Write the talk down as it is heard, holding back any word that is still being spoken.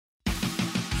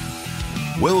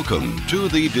Welcome to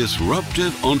the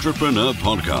Disruptive Entrepreneur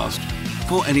Podcast.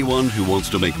 For anyone who wants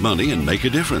to make money and make a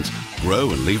difference,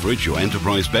 grow and leverage your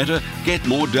enterprise better, get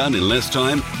more done in less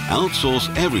time,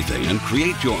 outsource everything and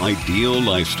create your ideal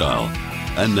lifestyle.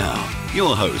 And now,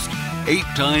 your host, 8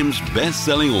 times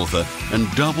best-selling author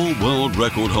and double world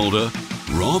record holder,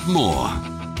 Rob Moore.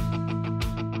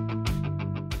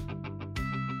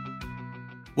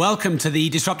 Welcome to the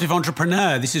Disruptive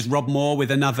Entrepreneur. This is Rob Moore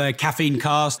with another Caffeine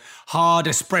Cast, hard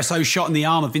espresso shot in the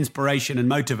arm of inspiration and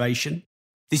motivation.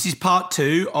 This is part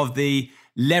 2 of the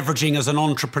leveraging as an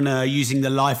entrepreneur using the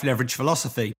life leverage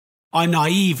philosophy. I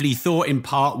naively thought in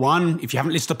part 1, if you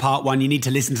haven't listened to part 1, you need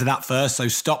to listen to that first. So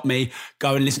stop me,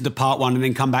 go and listen to part 1 and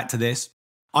then come back to this.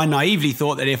 I naively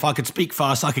thought that if I could speak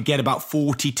fast, I could get about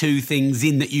 42 things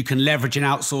in that you can leverage and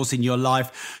outsource in your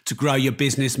life to grow your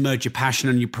business, merge your passion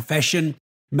and your profession,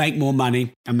 make more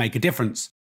money and make a difference.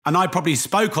 And I probably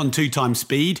spoke on 2 times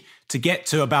speed to get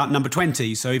to about number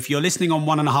 20. So if you're listening on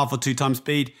 1.5 or 2 times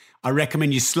speed, I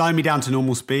recommend you slow me down to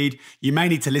normal speed. You may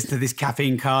need to listen to this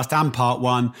Caffeine Cast and part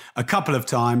 1 a couple of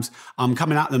times. I'm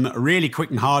coming at them really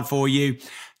quick and hard for you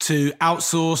to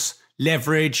outsource,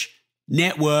 leverage,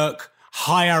 network,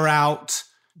 hire out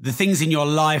the things in your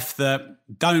life that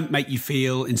don't make you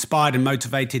feel inspired and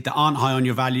motivated, that aren't high on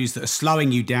your values, that are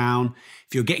slowing you down.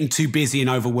 If you're getting too busy and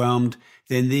overwhelmed,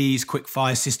 then these quick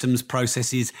fire systems,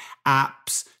 processes,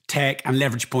 apps, tech, and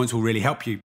leverage points will really help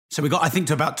you. So we got, I think,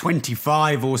 to about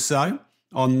 25 or so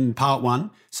on part 1.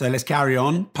 So let's carry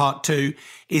on. Part 2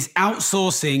 is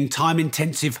outsourcing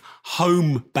time-intensive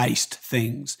home-based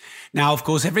things. Now, of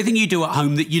course, everything you do at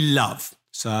home that you love.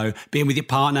 So being with your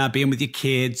partner, being with your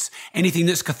kids, anything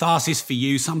that's catharsis for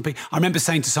you. I remember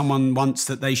saying to someone once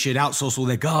that they should outsource all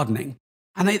their gardening.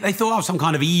 And they thought I was some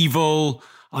kind of evil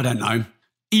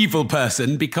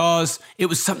person because it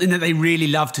was something that they really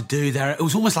loved to do there. It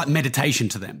was almost like meditation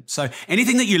to them. So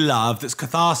anything that you love that's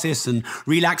catharsis and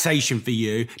relaxation for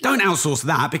you, don't outsource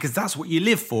that because that's what you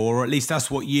live for, or at least that's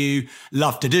what you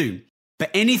love to do. But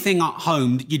anything at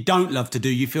home that you don't love to do,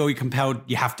 you feel you're compelled,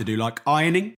 you have to do, like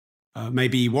ironing,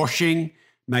 maybe washing,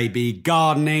 maybe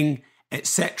gardening,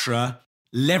 etc.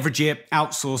 Leverage it,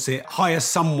 outsource it, hire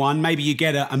someone. Maybe you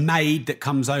get a maid that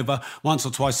comes over once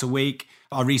or twice a week.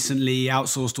 I recently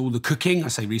outsourced all the cooking. I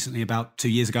say recently, about 2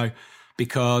 years ago,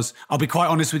 because I'll be quite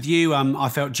honest with you. I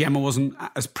felt Gemma wasn't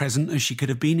as present as she could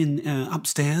have been in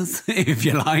upstairs, if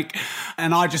you like.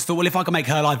 And I just thought, well, if I can make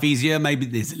her life easier, maybe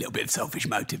there's a little bit of selfish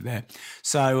motive there.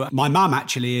 So my mum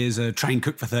actually is a trained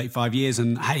cook for 35 years.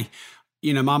 And hey,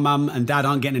 you know, my mum and dad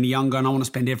aren't getting any younger and I want to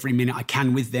spend every minute I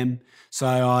can with them. So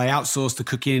I outsourced the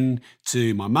cooking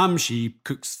to my mum. She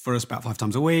cooks for us about 5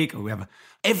 times a week. We have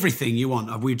everything you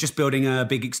want. We're just building a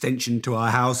big extension to our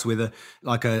house with a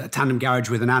tandem garage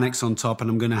with an annex on top. And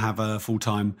I'm going to have a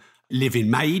full-time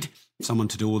live-in maid, someone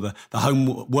to do all the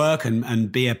home work and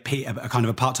be a kind of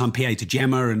a part-time PA to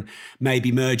Gemma, and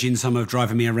maybe merge in some of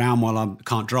driving me around while I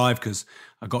can't drive because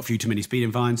I've got a few too many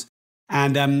speeding fines.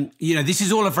 And, this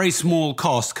is all a very small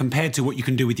cost compared to what you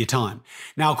can do with your time.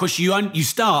 Now, of course, you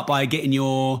start by getting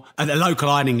a local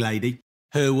ironing lady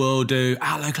who will do,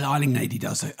 our local ironing lady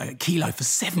does a kilo for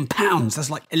 £7. That's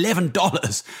like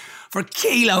 $11 for a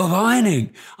kilo of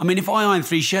ironing. I mean, if I iron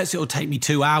 3 shirts, it'll take me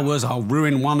 2 hours. I'll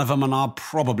ruin one of them and I'll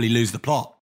probably lose the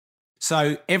plot.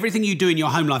 So everything you do in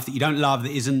your home life that you don't love,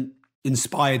 that isn't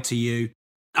inspired to you,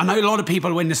 I know a lot of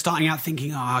people when they're starting out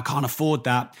thinking, I can't afford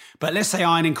that. But let's say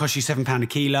ironing costs you £7 a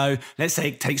kilo. Let's say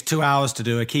it takes 2 hours to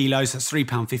do a kilo. So that's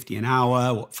 £3.50 an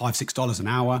hour, or $5, $6 an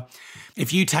hour.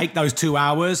 If you take those 2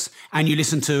 hours and you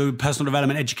listen to personal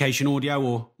development, education, audio,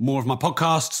 or more of my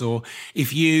podcasts, or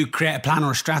if you create a plan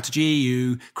or a strategy,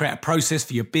 you create a process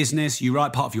for your business, you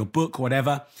write part of your book,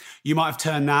 whatever, you might have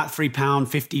turned that £3,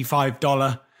 $50,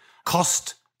 $5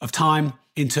 cost of time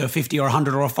into a $50 or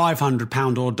 $100 or a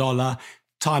 £500 or dollar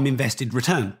time invested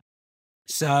return.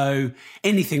 So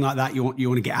anything like that you want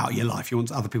to get out of your life, you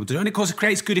want other people to do. And of course, it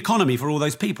creates good economy for all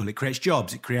those people. It creates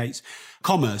jobs, it creates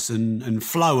commerce and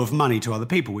flow of money to other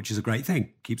people, which is a great thing.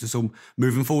 Keeps us all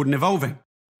moving forward and evolving.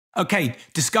 Okay,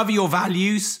 discover your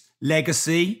values,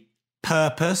 legacy,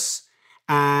 purpose,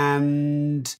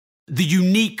 and the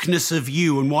uniqueness of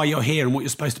you and why you're here and what you're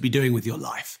supposed to be doing with your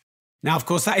life. Now, of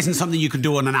course, that isn't something you can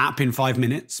do on an app in 5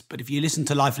 minutes, but if you listen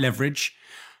to Life Leverage,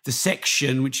 the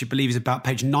section, which I believe is about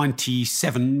page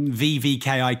 97,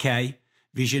 VVKIK,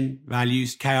 vision,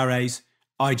 values, KRAs,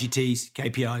 IGTs,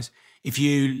 KPIs. If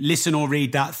you listen or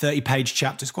read that 30-page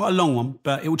chapter, it's quite a long one,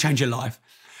 but it will change your life.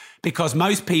 Because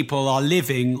most people are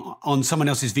living on someone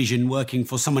else's vision, working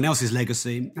for someone else's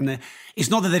legacy. And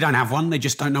it's not that they don't have one, they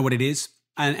just don't know what it is.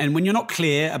 And when you're not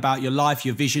clear about your life,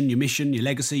 your vision, your mission, your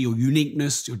legacy, your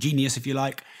uniqueness, your genius, if you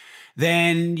like,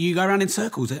 then you go around in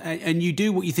circles and you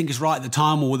do what you think is right at the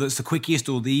time, or that's the quickest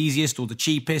or the easiest or the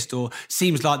cheapest or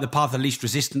seems like the path of least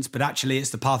resistance, but actually it's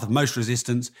the path of most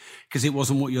resistance because it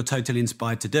wasn't what you're totally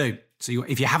inspired to do. So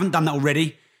if you haven't done that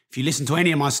already, if you listen to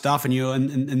any of my stuff and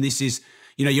this is,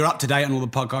 you're up to date on all the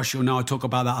podcasts, you'll know I talk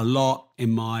about that a lot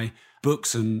in my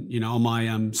books and, on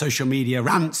my social media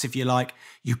rants, if you like.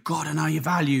 You've got to know your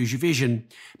values, your vision,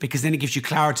 because then it gives you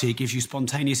clarity, it gives you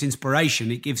spontaneous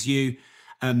inspiration, it gives you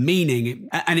meaning.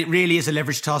 And it really is a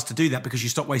leveraged task to do that because you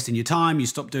stop wasting your time, you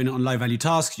stop doing it on low value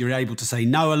tasks, you're able to say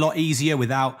no a lot easier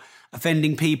without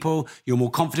offending people, you're more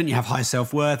confident, you have higher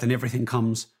self-worth, and everything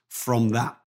comes from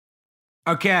that.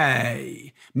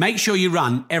 Okay, make sure you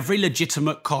run every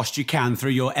legitimate cost you can through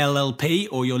your LLP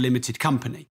or your limited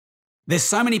company. There's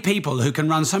so many people who can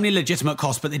run so many legitimate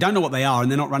costs, but they don't know what they are and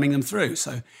they're not running them through.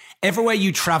 So everywhere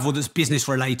you travel that's business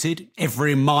related,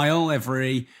 every mile,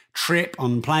 every trip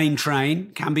on plane,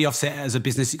 train can be offset as a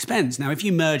business expense. Now, if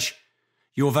you merge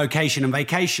your vocation and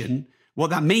vacation, what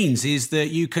that means is that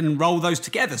you can roll those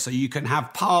together. So you can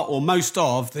have part or most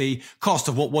of the cost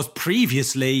of what was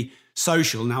previously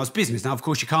social now as business. Now, of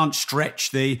course, you can't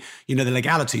stretch the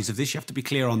legalities of this. You have to be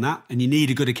clear on that. And you need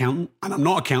a good accountant. And I'm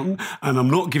not an accountant and I'm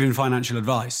not giving financial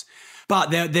advice.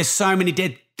 But there's so many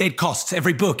dead costs.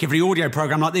 Every book, every audio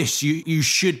program like this, you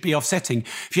should be offsetting.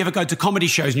 If you ever go to comedy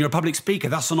shows and you're a public speaker,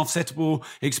 that's an offsettable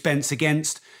expense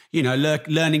against,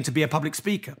 learning to be a public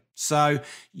speaker. So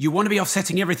you want to be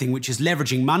offsetting everything, which is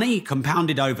leveraging money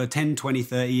compounded over 10, 20,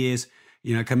 30 years,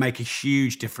 can make a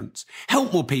huge difference.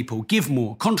 Help more people, give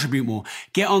more, contribute more.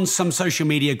 Get on some social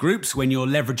media groups when you're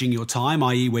leveraging your time,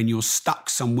 i.e. when you're stuck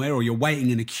somewhere or you're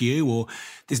waiting in a queue or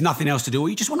there's nothing else to do, or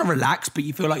you just want to relax, but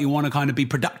you feel like you want to kind of be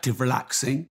productive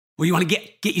relaxing, or you want to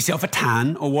get yourself a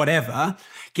tan or whatever.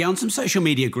 Get on some social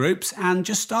media groups and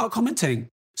just start commenting.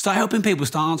 Start helping people,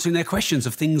 start answering their questions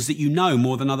of things that you know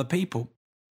more than other people.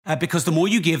 Because the more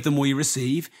you give, the more you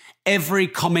receive. Every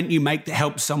comment you make that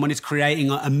helps someone is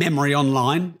creating a memory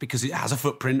online because it has a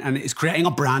footprint and it's creating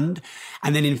a brand.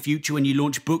 And then in future, when you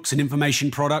launch books and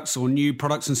information products or new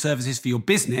products and services for your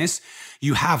business,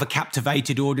 you have a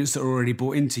captivated audience that are already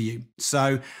bought into you.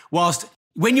 So whilst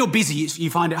when you're busy,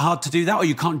 you find it hard to do that, or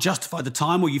you can't justify the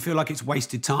time, or you feel like it's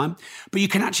wasted time, but you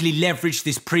can actually leverage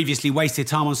this previously wasted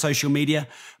time on social media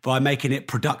by making it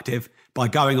productive, by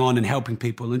going on and helping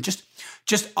people. And just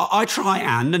I try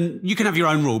and you can have your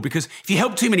own rule, because if you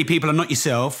help too many people and not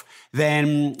yourself,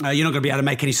 then you're not going to be able to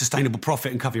make any sustainable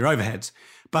profit and cover your overheads.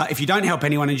 But if you don't help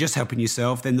anyone and just helping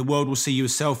yourself, then the world will see you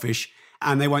as selfish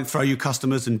and they won't throw you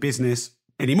customers and business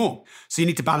anymore. So you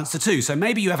need to balance the two. So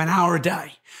maybe you have an hour a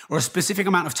day or a specific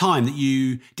amount of time that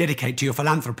you dedicate to your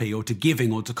philanthropy or to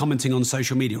giving or to commenting on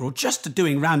social media or just to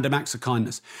doing random acts of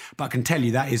kindness. But I can tell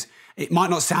you it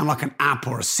might not sound like an app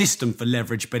or a system for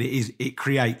leverage, but it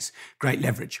creates great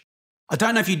leverage. I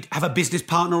don't know if you have a business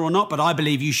partner or not, but I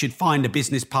believe you should find a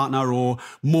business partner or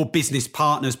more business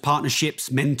partners, partnerships,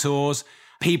 mentors,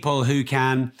 people who've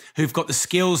got the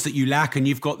skills that you lack and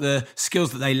you've got the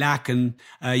skills that they lack, and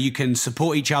you can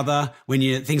support each other when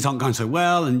things aren't going so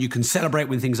well, and you can celebrate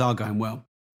when things are going well.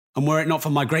 And were it not for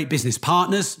my great business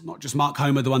partners, not just Mark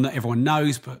Homer, the one that everyone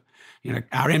knows, but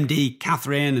our MD,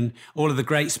 Catherine, and all of the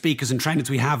great speakers and trainers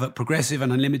we have at Progressive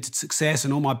and Unlimited Success,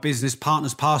 and all my business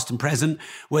partners, past and present,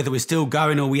 whether we're still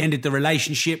going or we ended the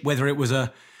relationship, whether it was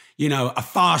a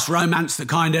fast romance that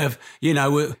kind of,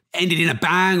 ended in a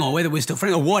bang, or whether we're still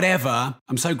friends or whatever.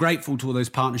 I'm so grateful to all those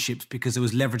partnerships because there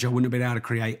was leverage I wouldn't have been able to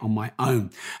create on my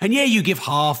own. And yeah, you give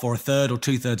half or a third or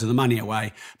 2/3 of the money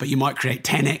away, but you might create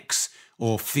 10x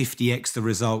or 50x the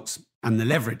results and the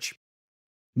leverage.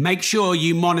 Make sure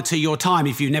you monitor your time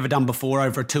if you've never done before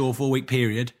over a 2 or 4 week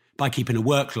period by keeping a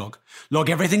work log. Log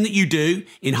everything that you do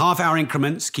in half-hour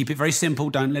increments. Keep it very simple.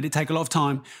 Don't let it take a lot of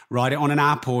time. Write it on an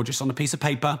app or just on a piece of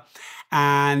paper,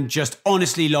 and just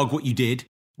honestly log what you did,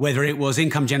 whether it was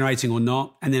income generating or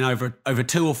not. And then over a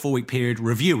 2 or 4 week period,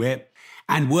 review it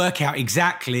and work out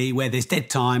exactly where there's dead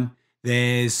time,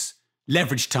 there's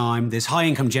leverage time, there's high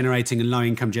income generating and low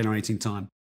income generating time.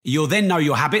 You'll then know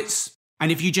your habits.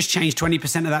 And if you just change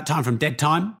 20% of that time from dead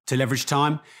time to leverage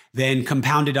time, then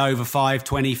compounded over 5,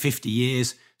 20, 50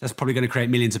 years, that's probably going to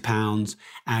create millions of pounds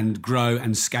and grow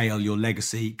and scale your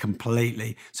legacy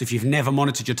completely. So if you've never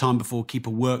monitored your time before, keep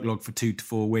a work log for 2 to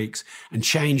 4 weeks and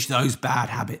change those bad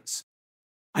habits.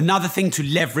 Another thing to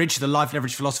leverage, the life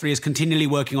leverage philosophy, is continually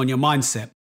working on your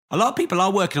mindset. A lot of people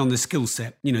are working on their skill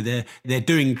set. They're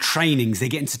doing trainings, they're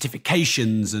getting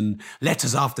certifications and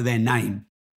letters after their name.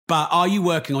 But are you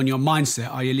working on your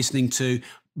mindset? Are you listening to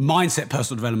mindset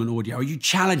personal development audio? Are you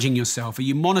challenging yourself? Are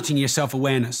you monitoring your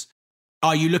self-awareness?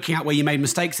 Are you looking at where you made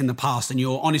mistakes in the past and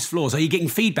your honest flaws? Are you getting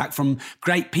feedback from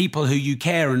great people who you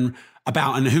care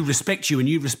about and who respect you and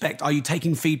you respect? Are you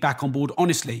taking feedback on board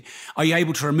honestly? Are you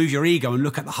able to remove your ego and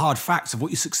look at the hard facts of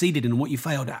what you succeeded in and what you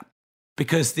failed at?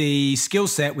 Because the skill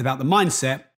set without the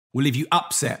mindset will leave you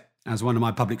upset, as one of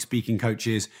my public speaking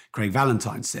coaches, Craig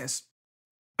Valentine, says.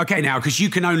 Okay, now, because you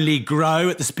can only grow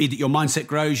at the speed that your mindset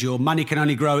grows, your money can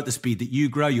only grow at the speed that you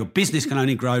grow, your business can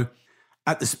only grow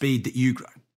at the speed that you grow.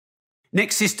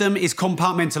 Next system is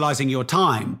compartmentalizing your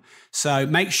time. So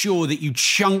make sure that you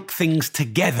chunk things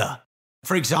together.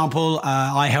 For example,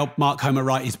 I help Mark Homer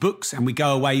write his books and we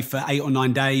go away for 8 or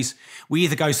 9 days. We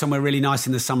either go somewhere really nice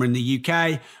in the summer in the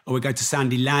UK or we go to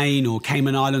Sandy Lane or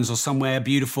Cayman Islands or somewhere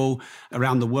beautiful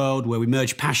around the world where we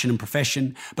merge passion and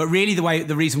profession. But really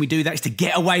the reason we do that is to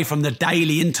get away from the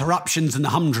daily interruptions and the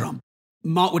humdrum.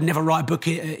 Mark would never write a book,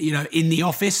 in the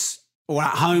office or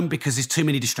at home because there's too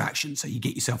many distractions. So you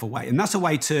get yourself away. And that's a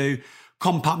way to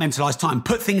compartmentalize time,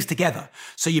 put things together.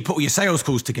 So you put all your sales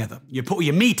calls together, you put all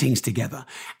your meetings together,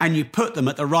 and you put them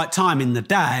at the right time in the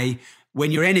day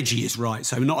when your energy is right.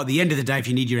 So not at the end of the day if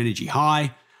you need your energy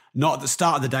high, not at the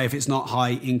start of the day if it's not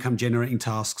high income generating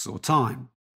tasks or time.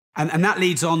 And that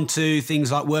leads on to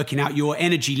things like working out your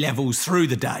energy levels through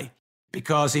the day.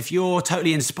 Because if you're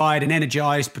totally inspired and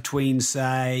energized between,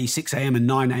 say, 6 a.m. and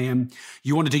 9 a.m.,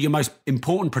 you want to do your most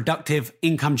important, productive,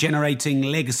 income-generating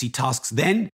legacy tasks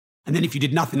then. And then if you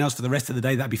did nothing else for the rest of the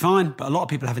day, that'd be fine. But a lot of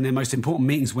people are having their most important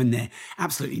meetings when they're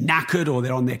absolutely knackered or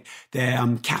they're on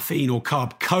their caffeine or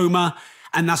carb coma.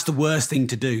 And that's the worst thing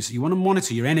to do. So you want to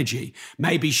monitor your energy.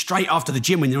 Maybe straight after the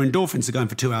gym when your endorphins are going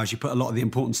for 2 hours, you put a lot of the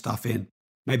important stuff in.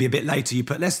 Maybe a bit later, you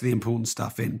put less of the important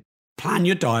stuff in. Plan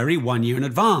your diary 1 year in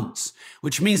advance,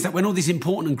 which means that when all these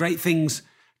important and great things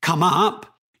come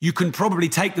up, you can probably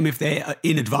take them if they're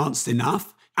in advance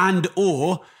enough, and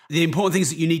or the important things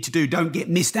that you need to do don't get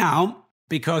missed out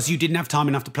because you didn't have time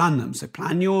enough to plan them. So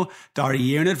plan your diary a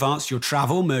year in advance, your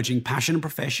travel, merging passion and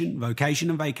profession, vocation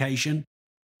and vacation,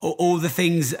 all the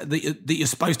things that you're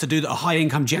supposed to do that are high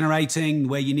income generating,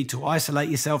 where you need to isolate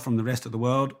yourself from the rest of the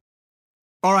world.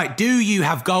 All right, do you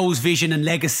have goals, vision, and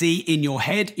legacy in your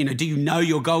head? Do you know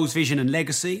your goals, vision, and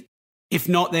legacy? If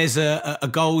not, there's a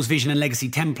goals, vision, and legacy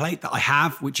template that I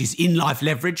have, which is in Life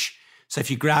Leverage. So if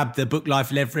you grab the book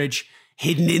Life Leverage,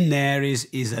 hidden in there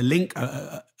is a link,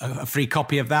 a free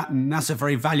copy of that, and that's a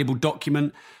very valuable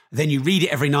document. Then you read it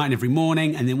every night and every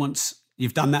morning, and then once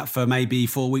you've done that for maybe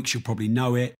 4 weeks, you'll probably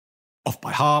know it off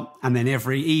by heart. And then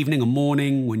every evening or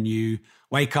morning when you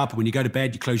wake up and when you go to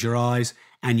bed, you close your eyes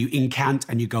and you incant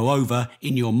and you go over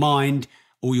in your mind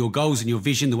all your goals and your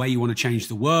vision, the way you want to change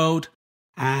the world.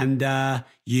 And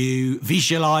you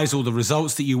visualize all the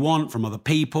results that you want from other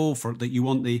people, that you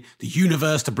want the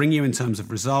universe to bring you in terms of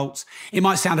results. It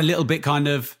might sound a little bit kind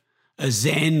of a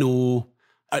Zen or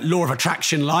a law of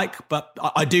attraction like, but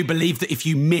I do believe that if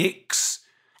you mix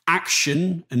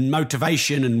action and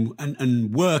motivation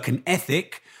and work and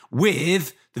ethic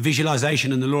with the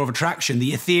visualization and the law of attraction,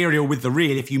 the ethereal with the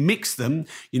real, if you mix them,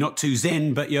 you're not too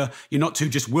Zen, but you're not too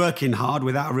just working hard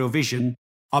without a real vision.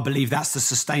 I believe that's the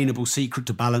sustainable secret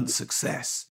to balanced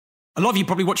success. A lot of you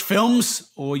probably watch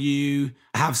films or you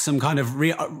have some kind of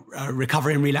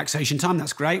recovery and relaxation time.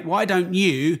 That's great. Why don't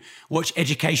you watch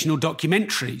educational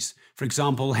documentaries? For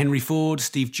example, Henry Ford,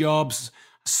 Steve Jobs,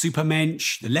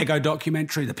 Supermensch, the Lego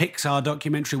documentary, the Pixar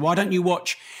documentary. Why don't you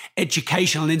watch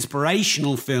educational and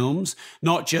inspirational films,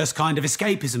 not just kind of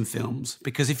escapism films?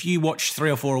 Because if you watch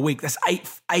 3 or 4 a week, that's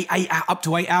up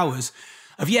to 8 hours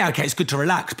of, it's good to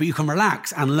relax, but you can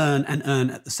relax and learn and earn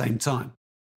at the same time.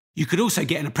 You could also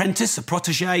get an apprentice, a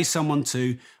protege, someone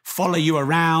to follow you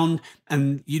around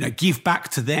and, give back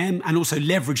to them and also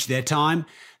leverage their time.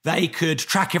 They could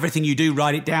track everything you do,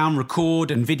 write it down, record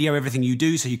and video everything you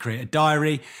do. So you create a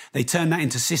diary. They turn that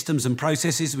into systems and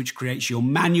processes, which creates your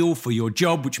manual for your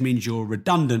job, which means you're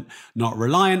redundant, not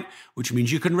reliant, which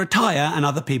means you can retire and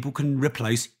other people can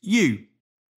replace you.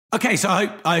 Okay, so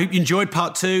I hope you enjoyed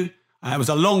part 2. It was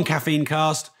a long caffeine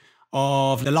cast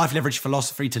of the Life Leverage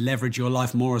philosophy to leverage your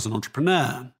life more as an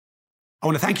entrepreneur. I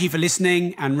want to thank you for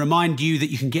listening and remind you that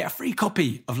you can get a free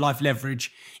copy of Life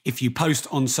Leverage if you post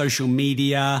on social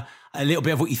media a little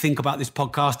bit of what you think about this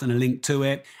podcast and a link to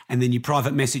it. And then you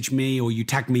private message me or you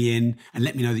tag me in and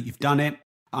let me know that you've done it.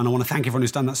 And I want to thank everyone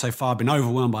who's done that so far. I've been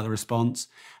overwhelmed by the response.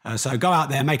 So go out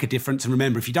there, make a difference. And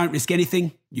remember, if you don't risk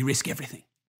anything, you risk everything.